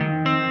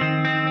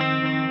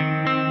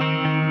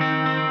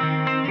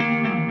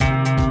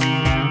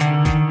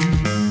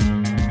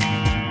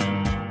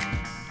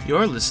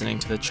You're listening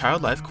to the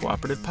Child Life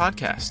Cooperative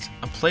Podcast,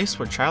 a place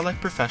where child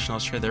life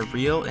professionals share their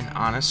real and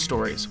honest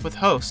stories with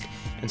host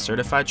and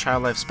certified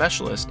child life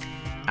specialist,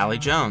 Allie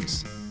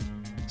Jones.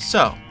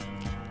 So,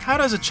 how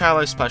does a child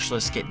life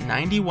specialist get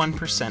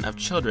 91% of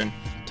children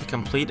to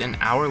complete an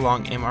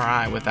hour-long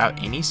MRI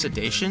without any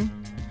sedation?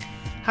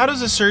 How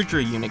does a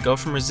surgery unit go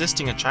from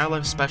resisting a child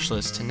life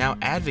specialist to now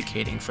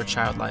advocating for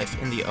child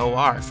life in the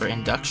OR for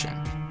induction?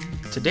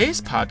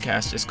 Today's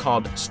podcast is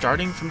called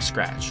Starting from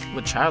Scratch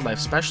with child life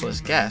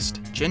specialist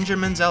guest Ginger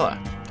Manzella,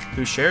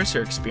 who shares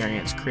her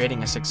experience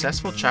creating a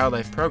successful child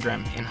life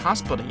program in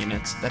hospital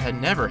units that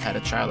had never had a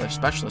child life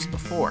specialist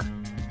before.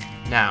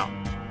 Now,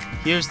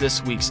 here's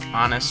this week's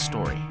honest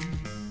story.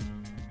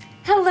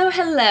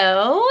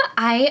 Hello.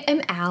 I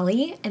am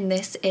Allie, and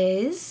this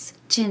is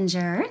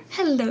Ginger.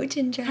 Hello,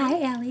 Ginger.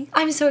 Hi, Allie.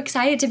 I'm so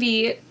excited to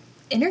be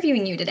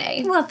interviewing you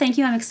today. Well, thank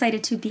you. I'm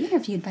excited to be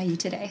interviewed by you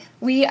today.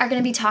 We are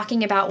going to be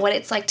talking about what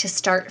it's like to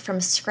start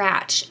from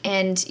scratch,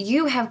 and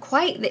you have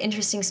quite the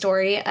interesting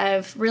story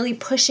of really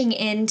pushing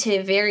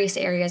into various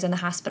areas in the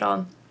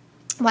hospital.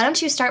 Why don't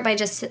you start by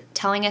just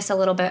telling us a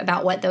little bit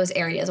about what those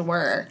areas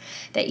were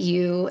that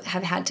you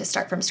have had to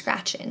start from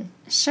scratch in?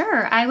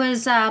 Sure. I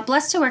was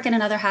blessed to work in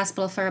another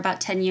hospital for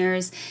about 10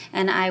 years,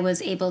 and I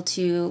was able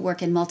to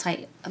work in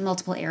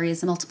multiple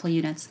areas and multiple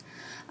units.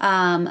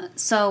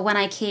 So when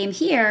I came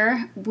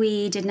here,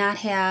 we did not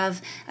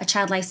have a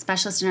child life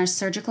specialist in our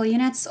surgical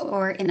units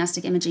or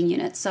diagnostic imaging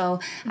unit. So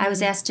I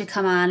was asked to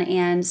come on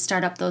and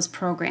start up those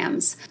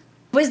programs.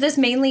 Was this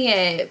mainly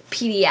a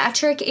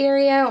pediatric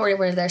area, or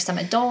were there some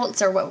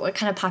adults, or what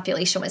kind of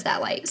population was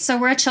that like? So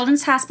we're a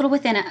children's hospital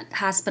within a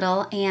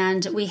hospital,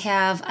 and we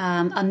have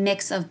a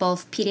mix of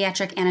both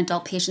pediatric and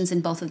adult patients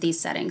in both of these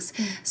settings.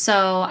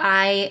 So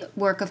I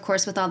work, of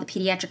course, with all the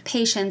pediatric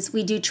patients.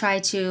 We do try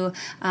to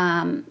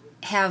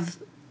have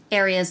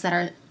areas that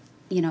are,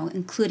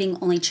 including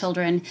only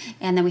children,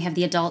 and then we have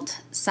the adult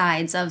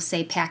sides of,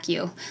 say,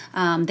 PACU.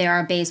 There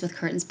are bays with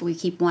curtains, but we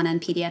keep one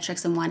end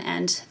pediatrics and one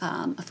end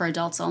for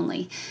adults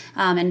only.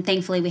 And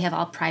thankfully, we have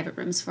all private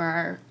rooms for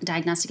our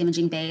diagnostic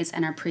imaging bays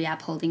and our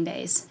pre-op holding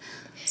bays.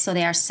 So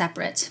they are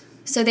separate.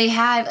 So they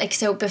have,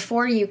 so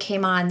before you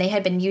came on, they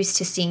had been used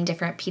to seeing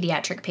different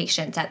pediatric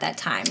patients at that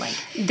time.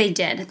 They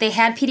did. They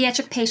had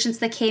pediatric patients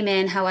that came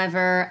in.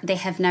 However, they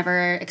have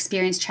never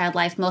experienced child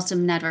life. Most of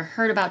them never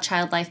heard about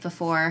child life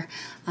before.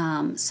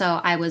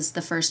 So I was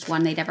the first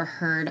one they'd ever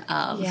heard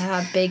of.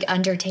 Yeah, big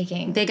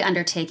undertaking.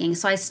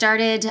 So I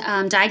started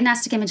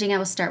diagnostic imaging. I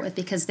will start with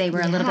because they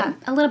were a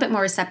little bit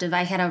more receptive.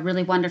 I had a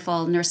really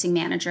wonderful nursing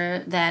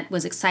manager that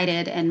was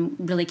excited and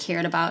really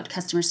cared about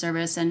customer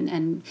service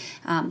and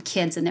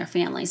kids and their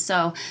families.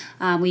 So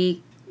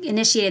we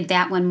initiated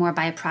that one more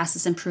by a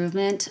process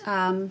improvement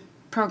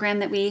program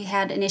that we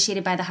had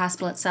initiated by the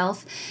hospital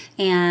itself,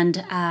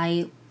 and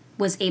I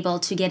was able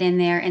to get in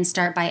there and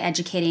start by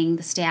educating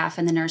the staff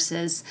and the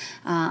nurses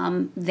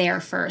there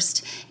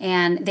first.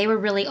 And they were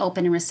really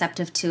open and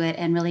receptive to it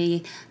and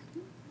really,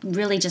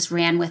 really just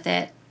ran with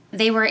it.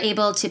 They were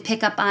able to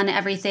pick up on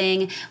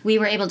everything. We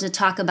were able to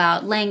talk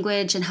about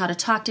language and how to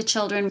talk to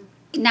children.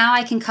 Now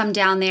I can come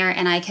down there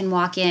and I can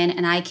walk in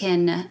and I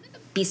can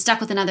be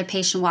stuck with another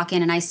patient, walk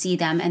in, and I see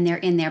them, and they're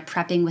in there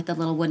prepping with the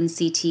little wooden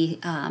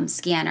CT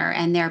scanner,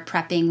 and they're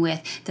prepping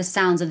with the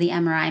sounds of the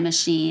MRI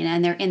machine,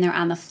 and they're in there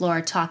on the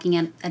floor talking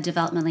at a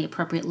developmentally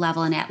appropriate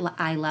level and at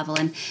eye level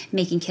and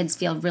making kids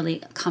feel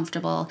really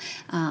comfortable,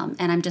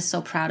 and I'm just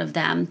so proud of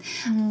them.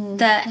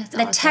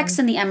 The techs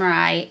in the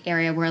MRI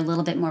area were a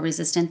little bit more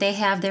resistant. They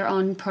have their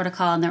own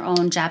protocol and their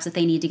own jobs that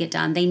they need to get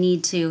done. They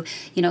need to,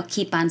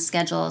 keep on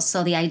schedule.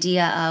 So the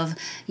idea of,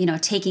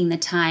 taking the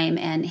time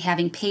and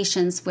having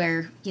patience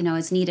where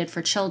is needed for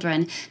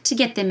children to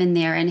get them in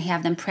there and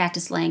have them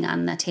practice laying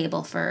on the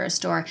table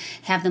first, or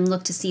have them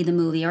look to see the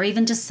movie, or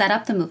even just set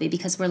up the movie,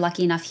 because we're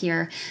lucky enough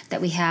here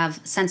that we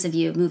have Sense of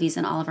View movies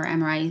in all of our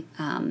MRI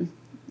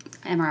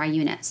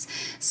units.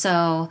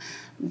 So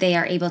they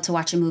are able to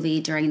watch a movie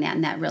during that,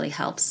 and that really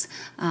helps.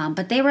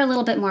 But they were a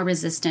little bit more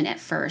resistant at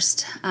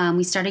first.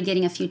 We started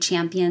getting a few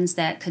champions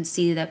that could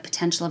see the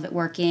potential of it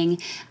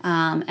working,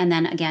 and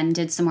then again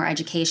did some more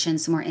education,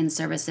 some more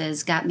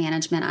in-services, got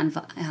management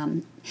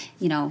on,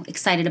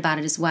 excited about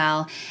it as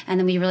well. And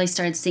then we really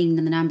started seeing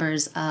the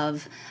numbers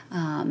of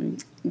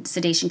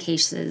sedation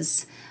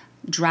cases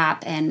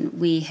drop, and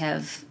we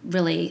have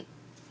really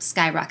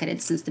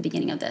skyrocketed since the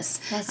beginning of this.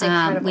 That's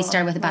incredible. We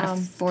started with about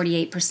a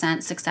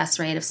 48% success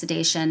rate of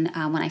sedation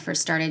when I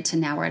first started, to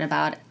now we're at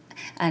about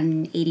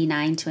an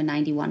 89 to a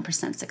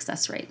 91%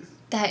 success rate.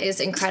 That is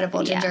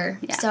incredible, Ginger.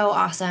 Yeah. So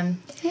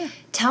awesome. Yeah.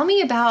 Tell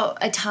me about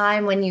a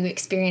time when you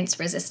experienced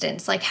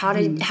resistance. How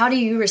do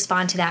you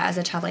respond to that as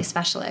a child life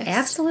specialist?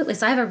 Absolutely.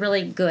 So I have a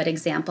really good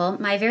example.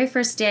 My very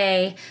first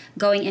day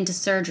going into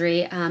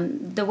surgery,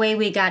 the way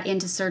we got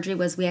into surgery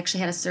was we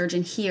actually had a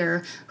surgeon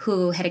here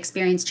who had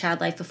experienced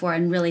child life before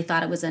and really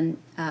thought it was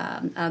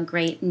a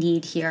great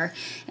need here.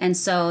 And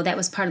so that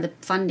was part of the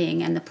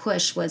funding, and the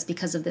push was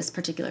because of this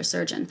particular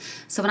surgeon.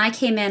 So when I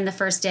came in the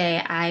first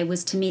day, I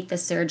was to meet the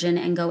surgeon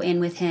and go in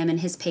with him and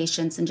his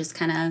patients and just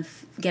kind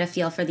of get a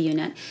feel for the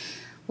unit.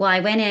 Well,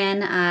 I went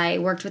in, I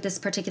worked with this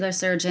particular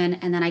surgeon,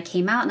 and then I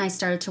came out and I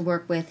started to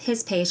work with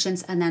his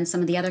patients and then some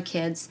of the other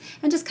kids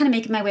and just kind of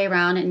making my way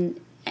around and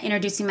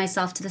introducing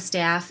myself to the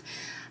staff.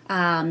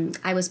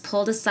 I was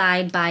pulled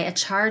aside by a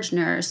charge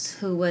nurse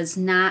who was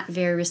not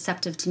very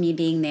receptive to me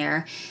being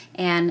there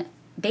and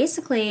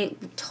basically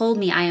told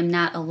me I am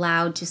not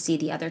allowed to see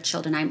the other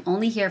children. I'm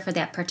only here for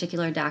that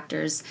particular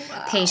doctor's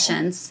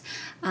patients.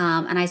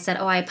 And I said,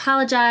 I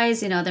apologize.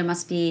 There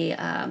must be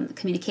a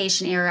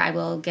communication error. I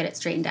will get it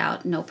straightened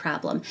out. No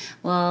problem.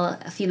 Well,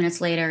 a few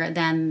minutes later,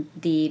 then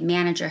the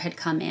manager had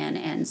come in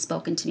and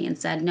spoken to me and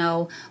said,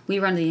 no, we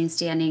were under the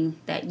understanding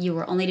that you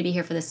were only to be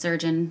here for the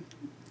surgeon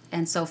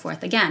and so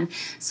forth again.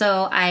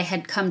 So I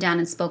had come down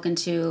and spoken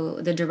to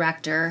the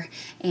director,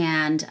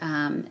 and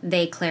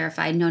they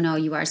clarified, no,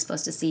 you are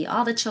supposed to see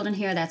all the children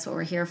here. That's what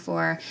we're here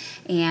for.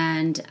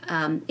 And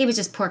it was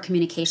just poor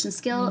communication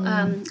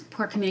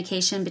poor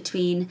communication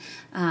between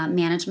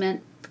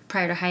management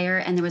prior to hire,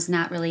 and there was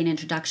not really an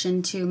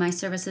introduction to my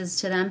services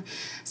to them.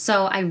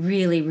 So I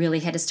really, really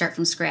had to start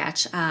from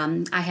scratch.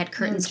 I had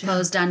curtains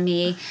closed on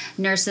me,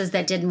 nurses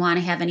that didn't want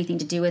to have anything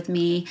to do with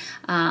me.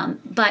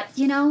 But,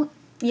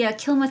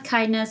 kill them with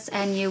kindness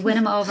and you win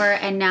them over.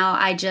 And now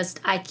I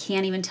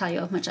can't even tell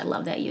you how much I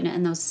love that unit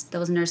and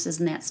those nurses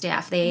and that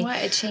staff.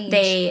 What a change.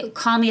 They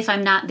call me if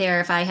I'm not there,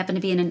 if I happen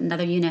to be in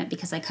another unit,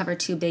 because I cover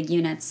 2 big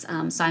units.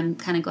 So I'm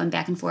kind of going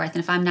back and forth.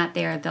 And if I'm not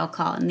there, they'll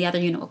call and the other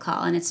unit will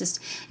call. And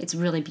it's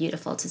really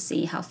beautiful to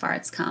see how far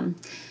it's come.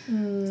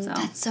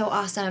 That's so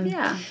awesome.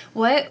 Yeah.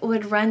 What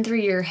would run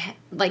through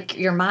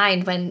your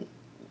mind when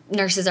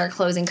nurses are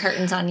closing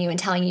curtains on you and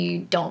telling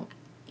you don't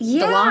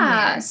belong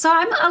there? So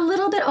I'm a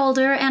little bit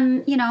older,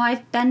 and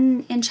I've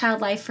been in child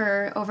life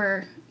for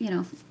over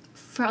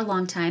for a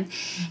long time,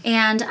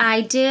 and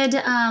I did.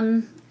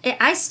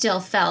 I still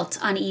felt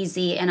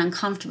uneasy and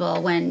uncomfortable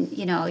when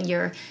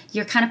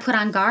you're kind of put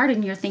on guard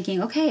and you're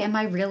thinking, okay, am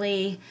I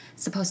really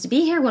supposed to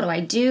be here? What do I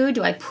do?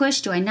 Do I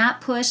push? Do I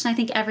not push? And I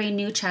think every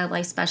new child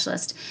life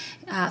specialist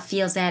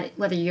feels that,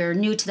 whether you're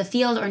new to the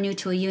field or new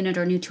to a unit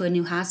or new to a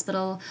new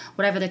hospital,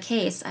 whatever the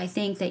case, I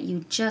think that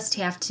you just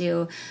have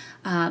to.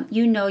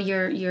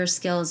 Your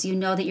skills,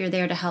 that you're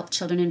there to help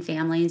children and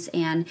families,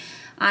 and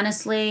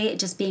honestly,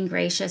 just being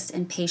gracious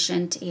and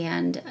patient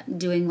and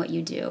doing what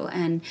you do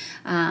and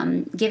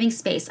giving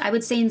space. I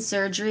would say in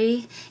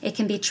surgery, it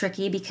can be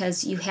tricky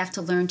because you have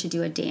to learn to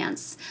do a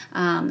dance.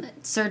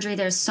 Surgery,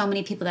 there's so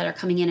many people that are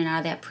coming in and out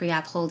of that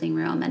pre-op holding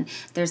room, and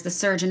there's the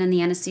surgeon and the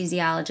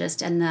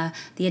anesthesiologist and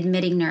the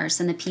admitting nurse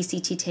and the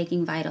PCT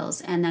taking vitals,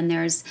 and then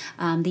there's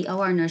the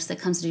OR nurse that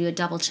comes to do a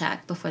double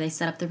check before they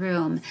set up the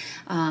room.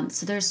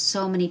 So there's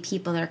so many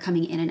people that are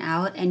coming in and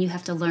out, and you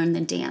have to learn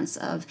the dance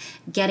of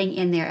getting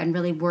in there and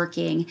really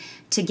working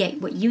to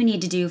get what you need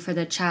to do for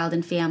the child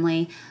and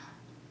family,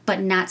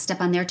 but not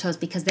step on their toes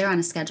because they're on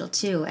a schedule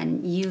too,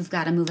 and you've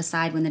got to move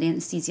aside when the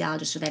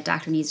anesthesiologist or that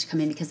doctor needs to come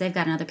in because they've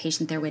got another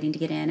patient they're waiting to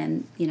get in,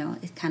 and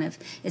it kind of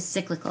is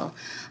cyclical.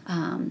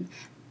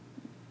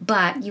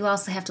 But you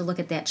also have to look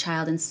at that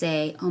child and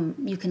say,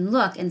 you can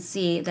look and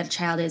see that a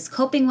child is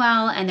coping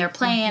well and they're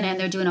playing and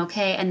they're doing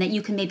okay, and that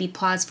you can maybe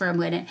pause for a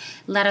minute,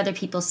 let other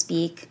people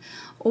speak.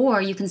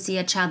 Or you can see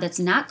a child that's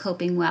not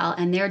coping well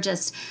and they're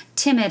just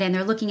timid and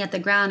they're looking at the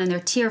ground and they're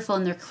tearful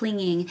and they're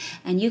clinging,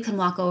 and you can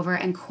walk over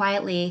and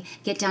quietly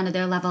get down to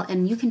their level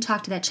and you can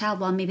talk to that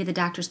child while maybe the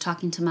doctor's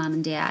talking to mom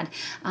and dad,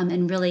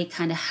 and really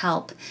kind of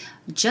help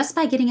just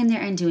by getting in there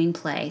and doing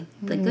play.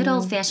 The good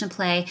old-fashioned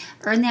play,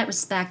 earn that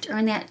respect,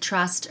 earn that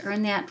trust,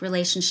 earn that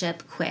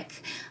relationship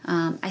quick.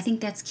 I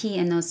think that's key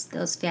in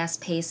those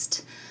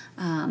fast-paced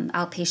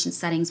outpatient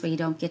settings where you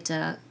don't get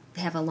to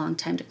have a long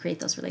time to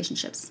create those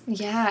relationships.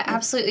 Yeah,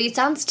 absolutely. It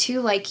sounds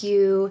too like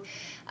you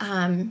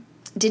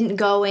didn't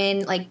go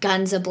in like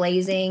guns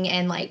a-blazing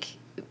and like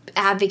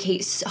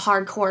advocate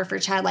hardcore for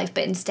child life,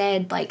 but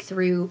instead like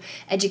through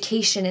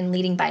education and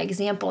leading by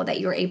example that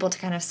you were able to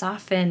kind of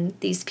soften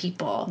these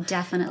people.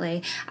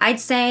 Definitely.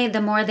 I'd say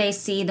the more they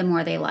see, the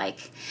more they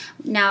like.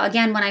 Now,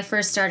 again, when I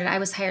first started, I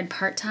was hired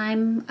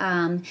part-time,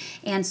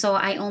 and so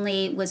I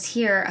only was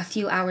here a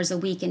few hours a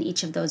week in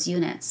each of those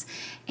units.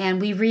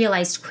 And we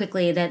realized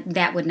quickly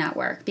that would not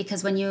work,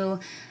 because when you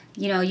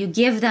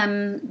give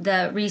them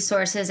the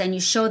resources and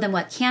you show them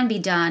what can be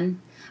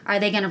done, are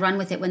they going to run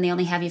with it when they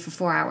only have you for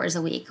 4 hours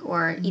a week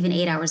or even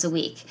 8 hours a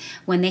week,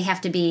 when they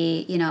have to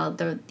be,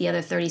 the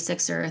other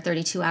 36 or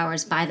 32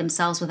 hours by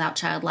themselves without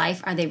child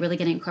life? Are they really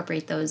going to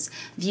incorporate those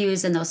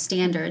views and those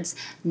standards?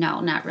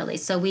 No, not really.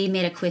 So we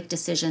made a quick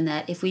decision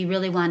that if we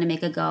really want to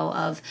make a go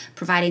of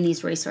providing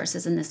these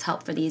resources and this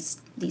help for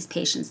these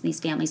patients, these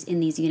families in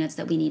these units,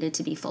 that we needed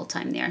to be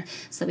full-time there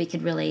so that we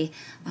could really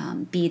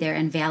be there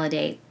and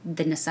validate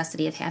the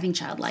necessity of having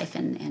child life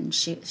and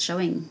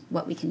showing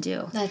what we can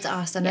do. That's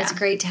awesome. Yeah. That's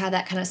great to have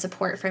that kind of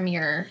support from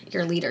your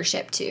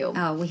leadership too.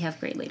 Oh, we have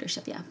great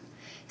leadership, yeah.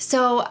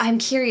 So I'm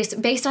curious,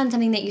 based on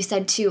something that you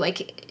said too,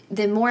 like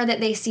the more that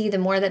they see, the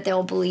more that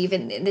they'll believe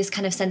in this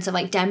kind of sense of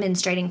like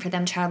demonstrating for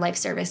them child life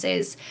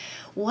services.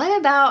 What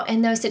about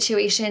in those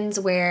situations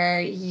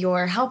where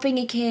you're helping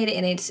a kid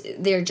and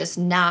they're just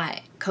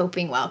not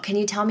coping well? Can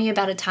you tell me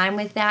about a time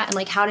with that? And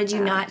like, how did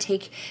you not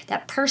take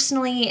that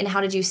personally, and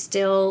how did you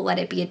still let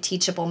it be a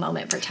teachable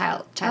moment for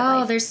child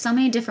life? There's so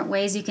many different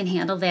ways you can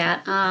handle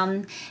that.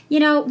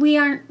 We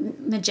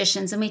aren't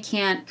magicians, and we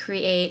can't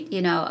create,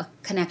 a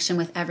connection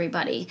with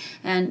everybody.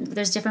 And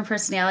there's different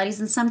personalities,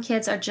 and some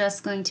kids are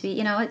just going to be,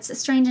 it's a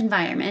strange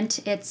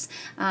environment. It's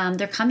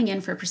they're coming in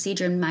for a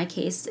procedure, in my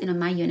case,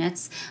 my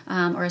units,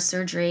 or a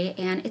surgery,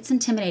 and it's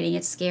intimidating.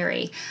 It's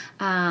scary.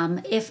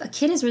 If a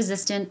kid is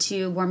resistant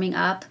to warming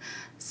up,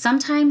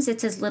 sometimes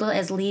it's as little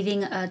as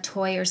leaving a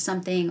toy or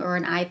something, or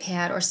an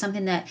iPad or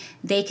something that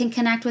they can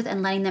connect with,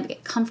 and letting them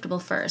get comfortable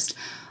first.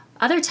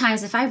 Other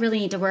times, if I really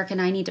need to work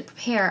and I need to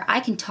prepare, I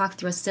can talk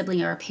through a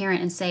sibling or a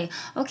parent and say,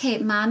 okay,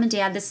 Mom and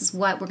Dad, this is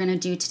what we're going to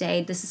do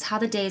today. This is how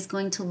the day is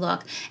going to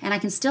look. And I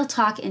can still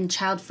talk in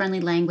child-friendly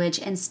language,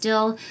 and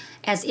still,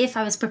 as if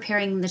I was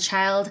preparing the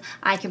child,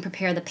 I can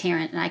prepare the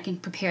parent and I can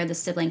prepare the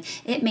sibling.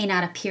 It may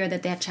not appear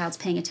that that child's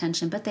paying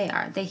attention, but they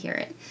are. They hear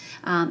it.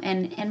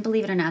 And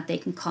believe it or not, they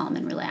can calm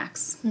and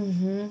relax.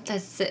 Mm-hmm.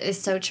 That's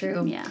so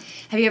true. Yeah.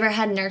 Have you ever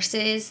had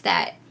nurses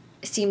that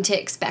seem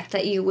to expect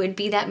that you would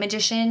be that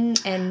magician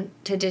and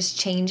to just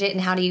change it,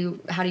 and how do you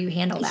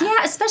handle that?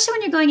 Yeah, especially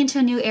when you're going into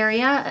a new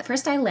area. At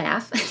first I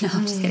laugh. No,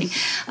 I'm just kidding.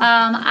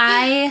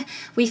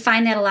 We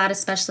find that a lot,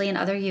 especially in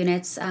other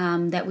units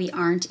that we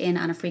aren't in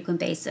on a frequent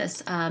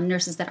basis.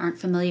 Nurses that aren't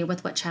familiar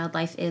with what child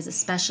life is,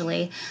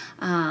 especially,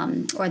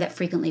 or that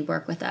frequently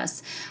work with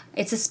us.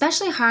 It's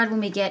especially hard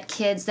when we get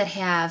kids that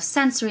have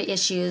sensory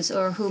issues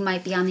or who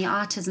might be on the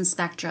autism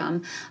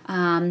spectrum.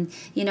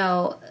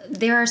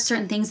 There are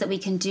certain things that we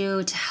can do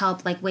to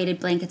help, like weighted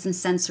blankets and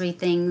sensory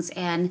things,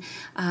 and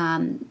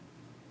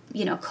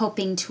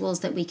coping tools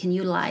that we can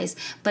utilize.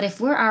 But if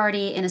we're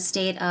already in a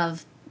state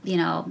of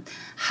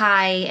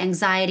high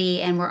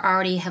anxiety, and we're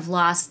already have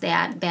lost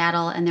that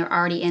battle, and they're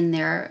already in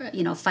their,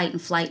 fight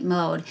and flight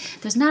mode,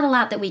 there's not a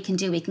lot that we can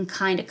do. We can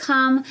kind of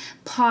come,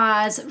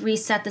 pause,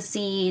 reset the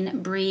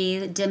scene,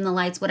 breathe, dim the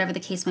lights, whatever the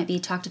case might be,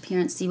 talk to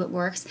parents, see what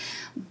works.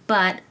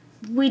 But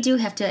we do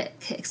have to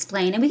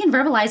explain, and we can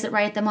verbalize it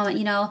right at the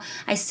moment.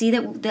 I see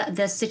that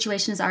the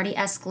situation has already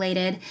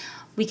escalated.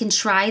 We can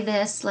try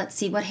this. Let's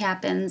see what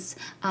happens,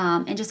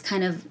 and just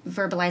kind of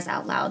verbalize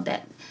out loud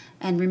that,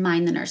 and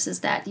remind the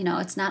nurses that,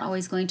 it's not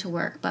always going to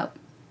work, but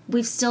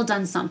we've still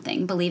done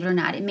something, believe it or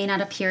not. It may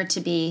not appear to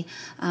be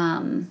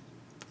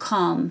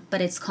calm, but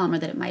it's calmer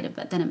than it might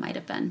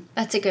have been.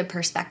 That's a good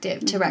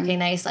perspective to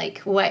recognize, like,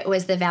 what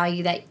was the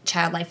value that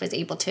child life was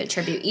able to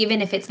attribute,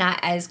 even if it's not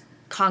as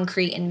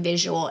concrete and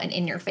visual and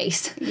in your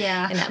face in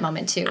that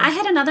moment too. I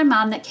had another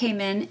mom that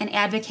came in and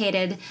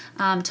advocated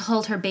to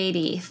hold her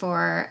baby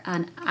for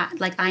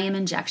IM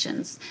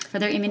injections for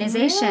their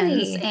immunizations.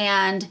 Really?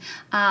 And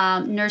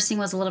nursing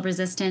was a little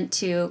resistant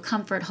to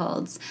comfort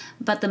holds,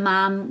 but the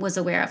mom was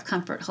aware of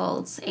comfort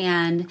holds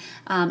and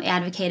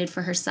advocated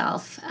for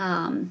herself.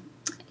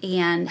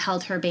 And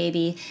held her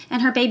baby,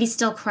 and her baby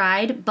still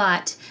cried,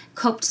 but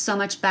coped so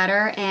much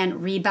better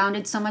and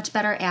rebounded so much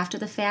better after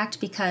the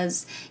fact,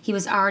 because he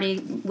was already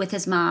with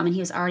his mom and he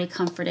was already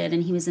comforted,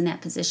 and he was in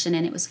that position,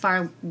 and it was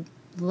far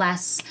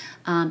less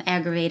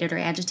aggravated or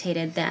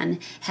agitated than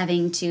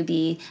having to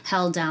be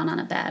held down on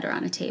a bed or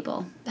on a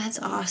table. That's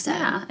awesome.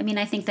 Yeah,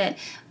 I think that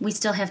we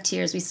still have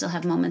tears, we still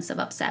have moments of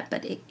upset,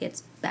 but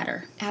it's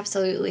better.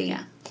 Absolutely.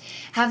 Yeah.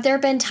 Have there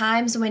been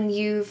times when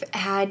you've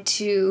had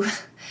to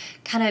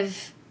kind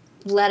of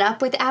let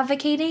up with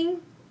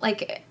advocating,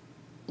 like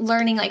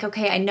learning, like,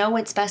 okay, I know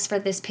what's best for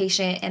this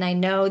patient, and I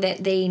know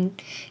that they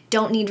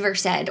don't need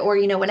Versed, or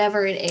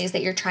whatever it is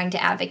that you're trying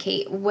to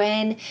advocate?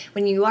 When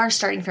you are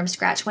starting from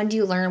scratch, when do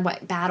you learn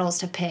what battles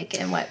to pick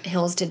and what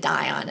hills to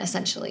die on,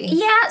 essentially?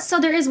 Yeah, so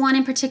there is one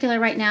in particular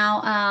right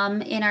now.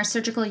 In our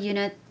surgical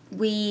unit,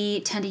 we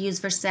tend to use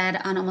Versed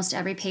on almost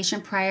every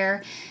patient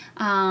prior,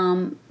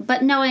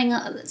 but knowing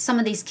some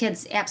of these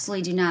kids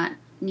absolutely do not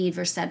need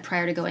Versed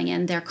prior to going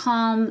in. They're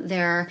calm,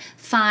 they're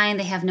fine,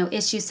 they have no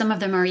issues. Some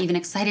of them are even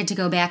excited to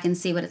go back and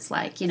see what it's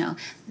like.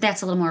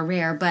 That's a little more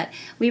rare, but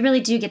we really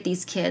do get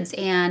these kids.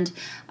 And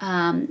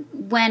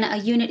when a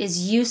unit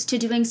is used to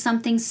doing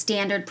something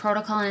standard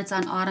protocol and it's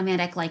on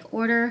automatic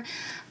order,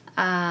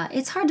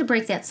 it's hard to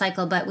break that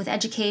cycle, but with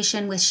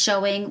education, with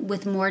showing,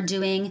 with more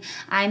doing,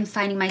 I'm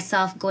finding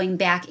myself going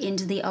back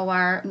into the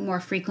OR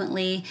more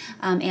frequently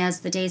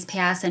as the days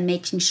pass, and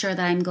making sure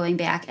that I'm going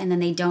back, and then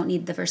they don't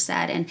need the Versed,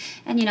 and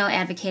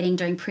advocating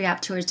during pre-op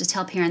tours to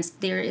tell parents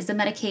there is a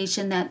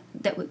medication that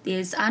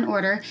is on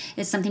order,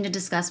 is something to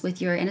discuss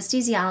with your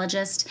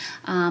anesthesiologist,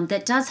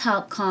 that does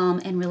help calm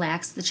and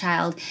relax the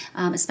child,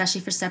 especially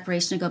for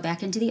separation, to go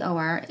back into the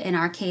OR. In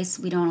our case,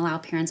 we don't allow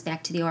parents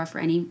back to the OR for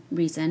any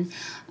reason.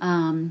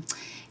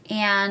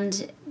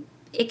 And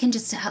it can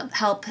just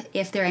help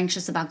if they're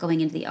anxious about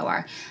going into the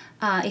OR.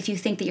 if you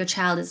think that your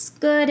child is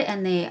good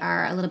and they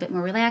are a little bit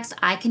more relaxed,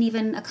 I can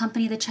even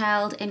accompany the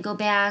child and go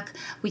back.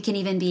 We can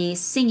even be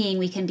singing.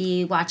 We can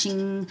be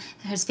watching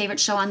his favorite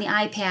show on the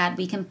iPad.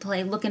 We can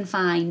play Look and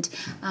Find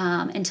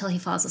until he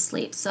falls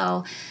asleep.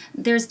 So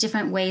there's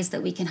different ways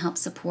that we can help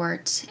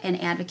support and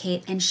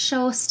advocate and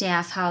show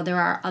staff how there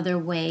are other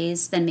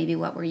ways than maybe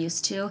what we're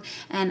used to.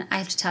 And I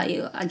have to tell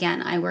you,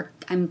 again,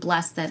 I'm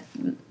blessed that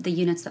the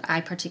units that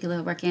I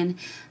particularly work in,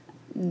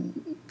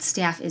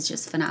 staff is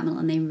just phenomenal,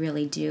 and they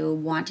really do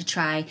want to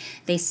try.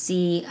 They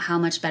see how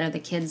much better the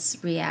kids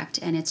react,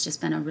 and it's just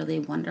been a really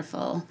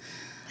wonderful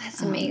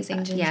That's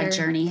amazing, Ginger.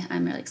 Journey.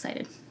 I'm really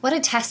excited. What a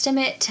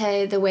testament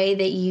to the way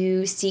that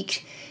you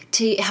seek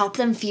to help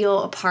them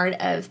feel a part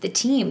of the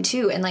team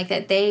too, and like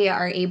that they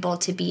are able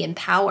to be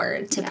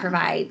empowered to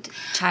provide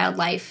child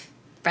life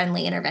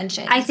friendly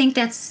interventions. I think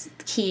that's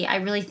key. I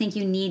really think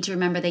you need to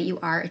remember that you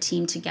are a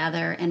team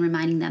together, and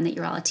reminding them that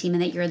you're all a team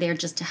and that you're there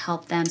just to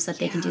help them so that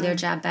they can do their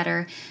job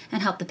better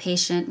and help the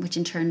patient, which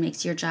in turn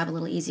makes your job a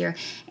little easier.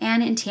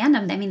 And in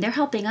tandem, I mean, they're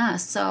helping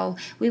us. So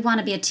we want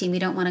to be a team. We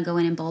don't want to go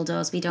in and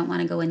bulldoze. We don't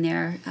want to go in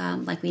there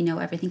like we know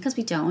everything, because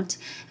we don't.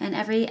 And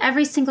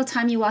every single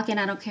time you walk in,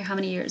 I don't care how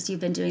many years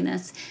you've been doing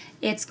this,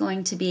 it's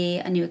going to be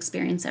a new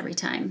experience every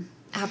time.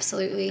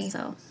 Absolutely.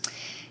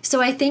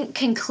 So I think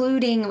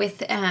concluding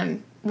with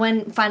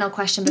one final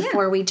question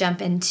before we jump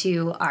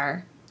into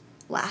our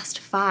last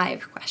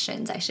 5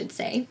 questions, I should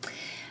say.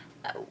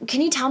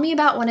 Can you tell me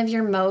about one of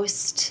your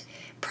most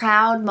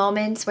proud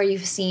moments where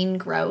you've seen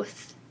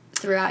growth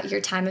throughout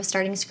your time of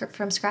starting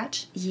from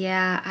scratch?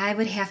 Yeah, I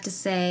would have to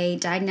say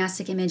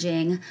diagnostic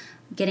imaging,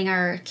 getting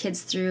our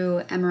kids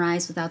through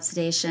MRIs without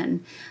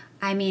sedation.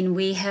 I mean,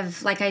 we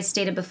have, like I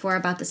stated before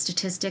about the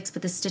statistics,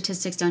 but the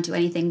statistics don't do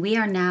anything. We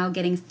are now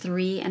getting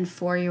 3- and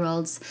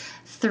 4-year-olds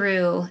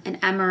through an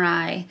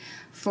MRI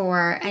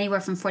for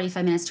anywhere from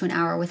 45 minutes to an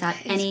hour without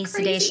any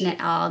sedation at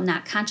all,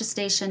 not conscious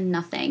sedation,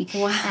 nothing.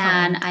 Wow.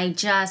 And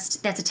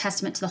that's a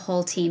testament to the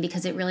whole team,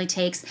 because it really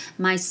takes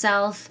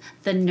myself,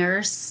 the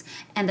nurse,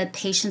 and the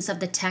patience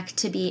of the tech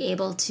to be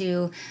able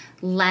to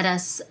let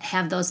us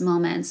have those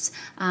moments.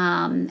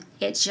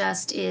 It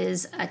just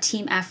is a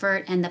team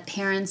effort, and the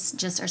parents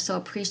just are so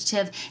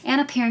appreciative. And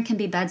a parent can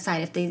be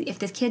bedside if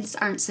the kids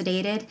aren't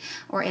sedated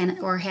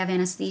or have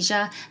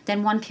anesthesia.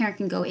 Then one parent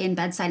can go in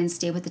bedside and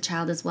stay with the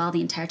child as well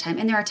the entire time.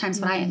 And there are times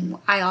when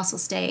I also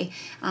stay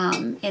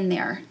in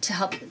there to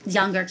help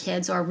younger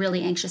kids or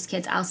really anxious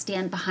kids. I'll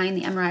stand behind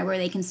the MRI where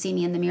they can see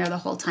me in the mirror the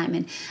whole time,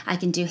 and I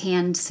can do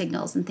hand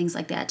signals and things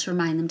like that to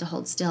remind them to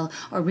hold still,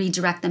 or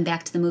redirect them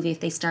back to the movie if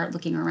they start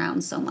looking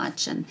around so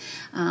much. And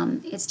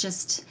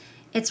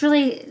it's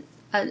really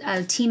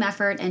a team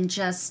effort, and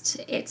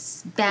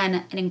it's been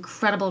an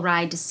incredible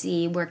ride to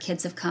see where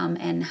kids have come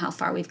and how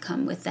far we've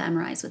come with the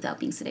MRIs without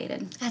being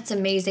sedated. That's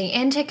amazing.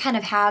 And to kind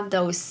of have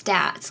those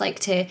stats, like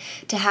to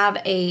have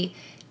a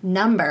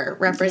number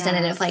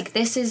representative, like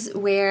this is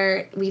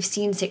where we've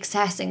seen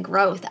success and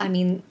growth. I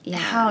mean,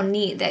 how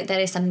neat that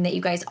is something that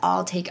you guys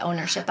all take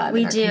ownership of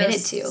and are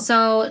committed to.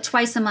 So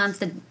twice a month,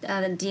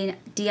 the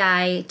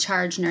DI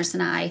charge nurse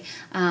and I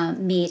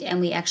meet, and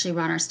we actually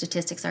run our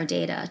statistics, our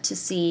data, to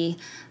see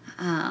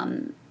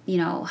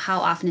how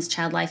often is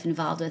child life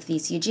involved with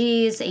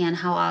VCUGs, and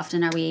how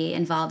often are we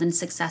involved and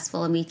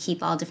successful, and we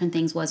keep all different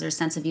things. Was there a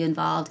sense of view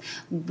involved?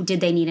 Did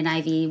they need an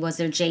IV? Was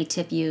there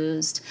J-tip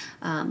used,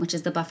 which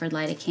is the buffered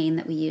lidocaine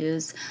that we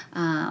use?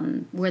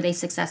 Were they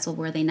successful?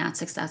 Were they not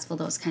successful?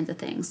 Those kinds of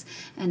things.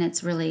 And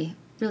it's really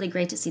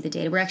great to see the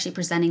data. We're actually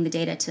presenting the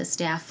data to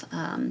staff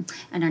in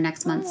our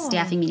next month's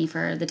staffing meeting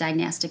for the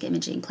diagnostic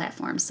imaging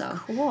platform. So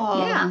cool.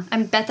 Yeah.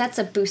 I bet that's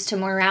a boost to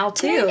morale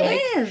too.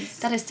 It is.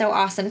 That is so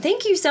awesome.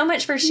 Thank you so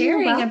much for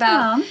sharing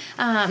about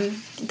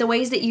the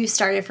ways that you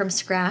started from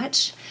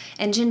scratch.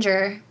 And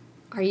Ginger,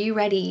 are you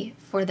ready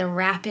for the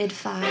rapid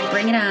 5?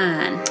 Bring it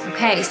on.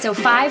 Okay, so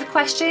 5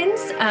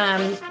 questions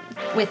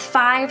with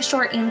 5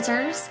 short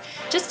answers,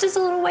 just as a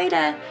little way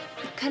to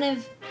kind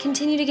of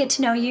continue to get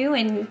to know you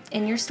and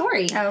your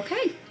story.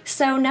 Okay.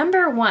 So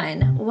number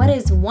 1, what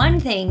is one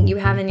thing you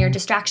have in your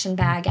distraction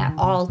bag at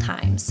all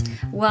times?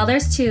 Well,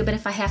 there's 2, but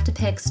if I have to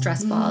pick,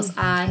 stress balls.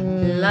 I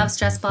love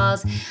stress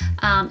balls,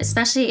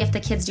 especially if the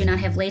kids do not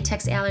have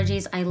latex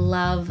allergies. I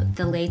love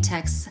the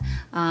latex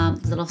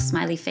little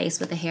smiley face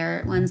with the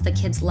hair ones. The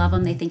kids love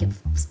them. They think it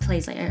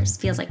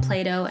feels like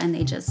Play-Doh, and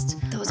they just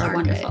are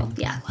wonderful. Good.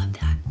 Yeah, I love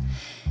that.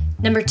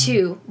 Number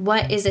 2,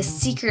 what is a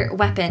secret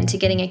weapon to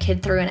getting a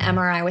kid through an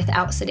MRI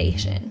without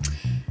sedation?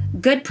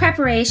 Good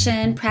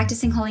preparation,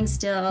 practicing holding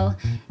still.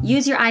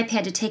 Use your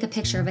iPad to take a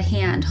picture of a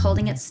hand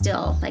holding it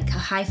still, like a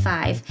high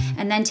five,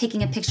 and then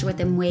taking a picture with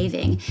them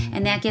waving.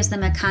 And that gives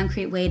them a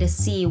concrete way to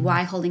see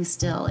why holding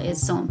still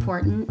is so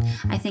important.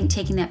 I think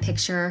taking that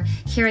picture,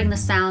 hearing the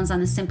sounds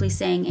on the Simply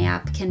Saying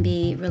app can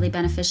be really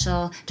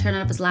beneficial. Turn it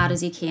up as loud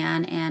as you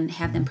can and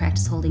have them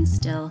practice holding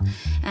still.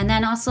 And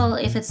then also,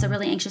 if it's a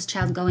really anxious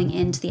child, going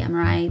into the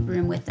MRI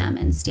room with them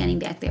and standing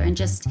back there and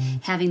just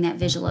having that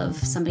visual of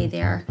somebody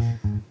there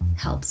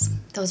helps.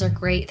 Those are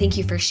great. Thank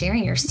you for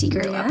sharing your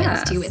secret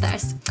weapons too with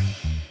us.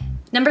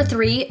 Number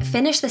 3,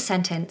 finish the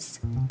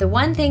sentence. The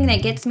one thing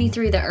that gets me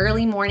through the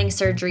early morning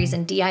surgeries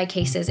and DI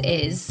cases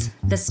is...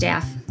 The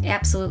staff.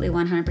 Absolutely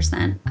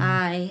 100%.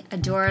 I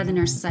adore the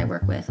nurses I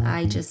work with.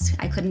 I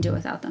couldn't do it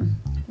without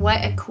them.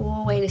 What a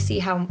cool way to see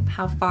how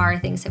far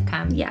things have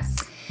come.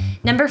 Yes.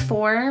 Number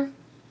 4,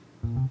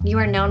 you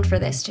are known for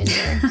this,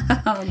 Ginger.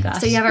 Oh, gosh.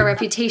 So you have a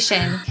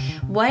reputation.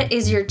 What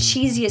is your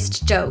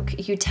cheesiest joke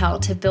you tell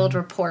to build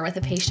rapport with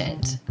a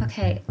patient?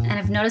 Okay, and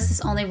I've noticed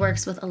this only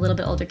works with a little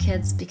bit older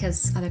kids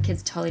because other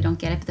kids totally don't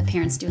get it, but the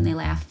parents do and they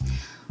laugh.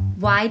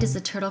 Why does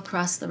the turtle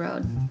cross the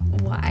road?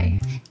 Why?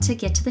 To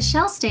get to the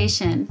Shell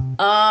station.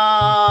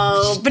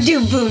 Oh,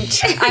 ba-doom boom.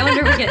 I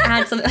wonder if we can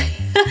add something.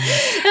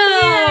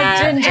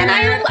 Ginger. And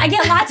I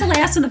get lots of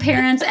laughs from the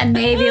parents and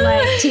maybe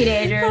like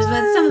teenagers,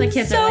 but some of the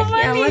kids so are like,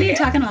 funny. yeah, what are you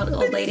talking about,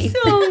 old lady?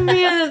 Oh,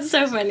 man, that's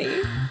so funny.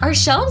 Are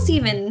shelves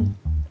even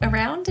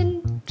around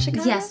in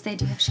Chicago? Yes, they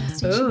do have Shell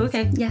stations. Oh,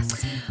 okay.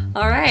 Yes.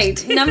 All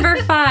right. Number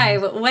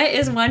 5, what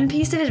is one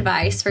piece of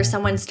advice for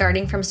someone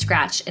starting from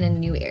scratch in a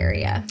new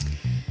area?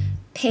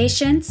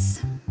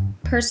 Patience,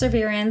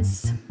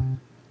 perseverance,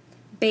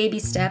 baby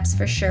steps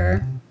for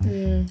sure.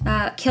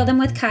 Kill them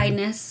with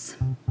kindness.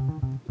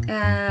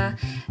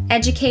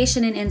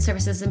 Education and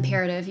in-service is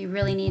imperative. You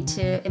really need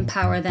to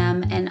empower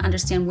them and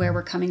understand where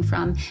we're coming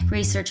from.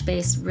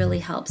 Research-based really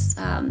helps.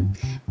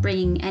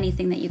 Bringing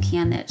anything that you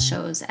can that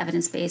shows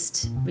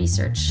evidence-based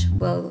research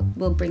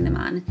will bring them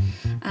on.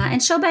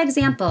 And show by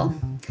example.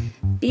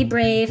 Be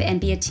brave and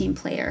be a team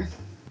player.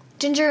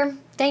 Ginger,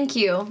 thank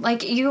you.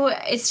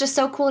 It's just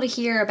so cool to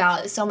hear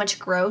about so much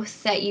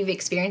growth that you've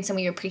experienced, and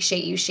we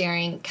appreciate you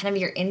sharing kind of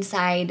your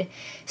inside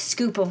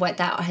scoop of what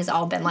that has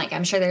all been like.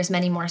 I'm sure there's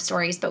many more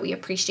stories, but we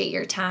appreciate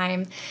your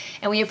time.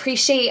 And we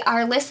appreciate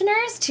our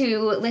listeners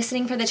to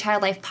listening for the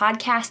Child Life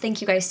podcast.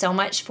 Thank you guys so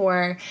much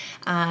for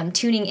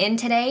tuning in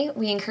today.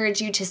 We encourage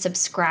you to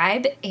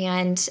subscribe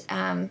and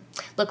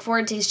look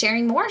forward to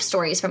sharing more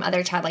stories from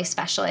other Child Life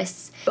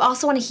specialists. We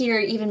also want to hear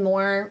even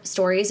more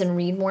stories and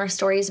read more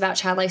stories about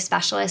Child Life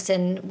specialists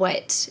and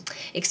what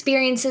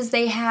experiences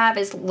they have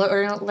as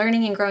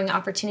learning and growing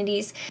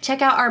opportunities.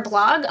 Check out our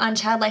blog on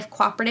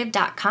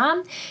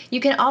childlifecooperative.com.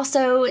 You can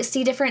also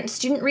see different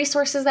student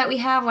resources that we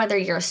have, whether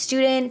you're a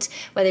student,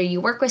 whether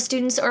you work with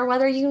students, or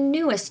whether you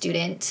knew a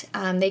student.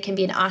 They can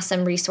be an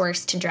awesome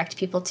resource to direct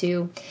people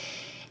to.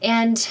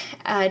 And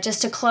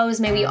just to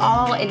close, may we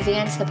all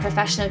advance the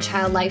profession of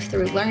child life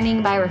through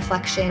learning by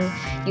reflection,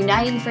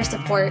 uniting for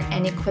support,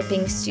 and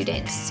equipping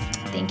students.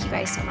 Thank you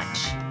guys so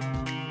much.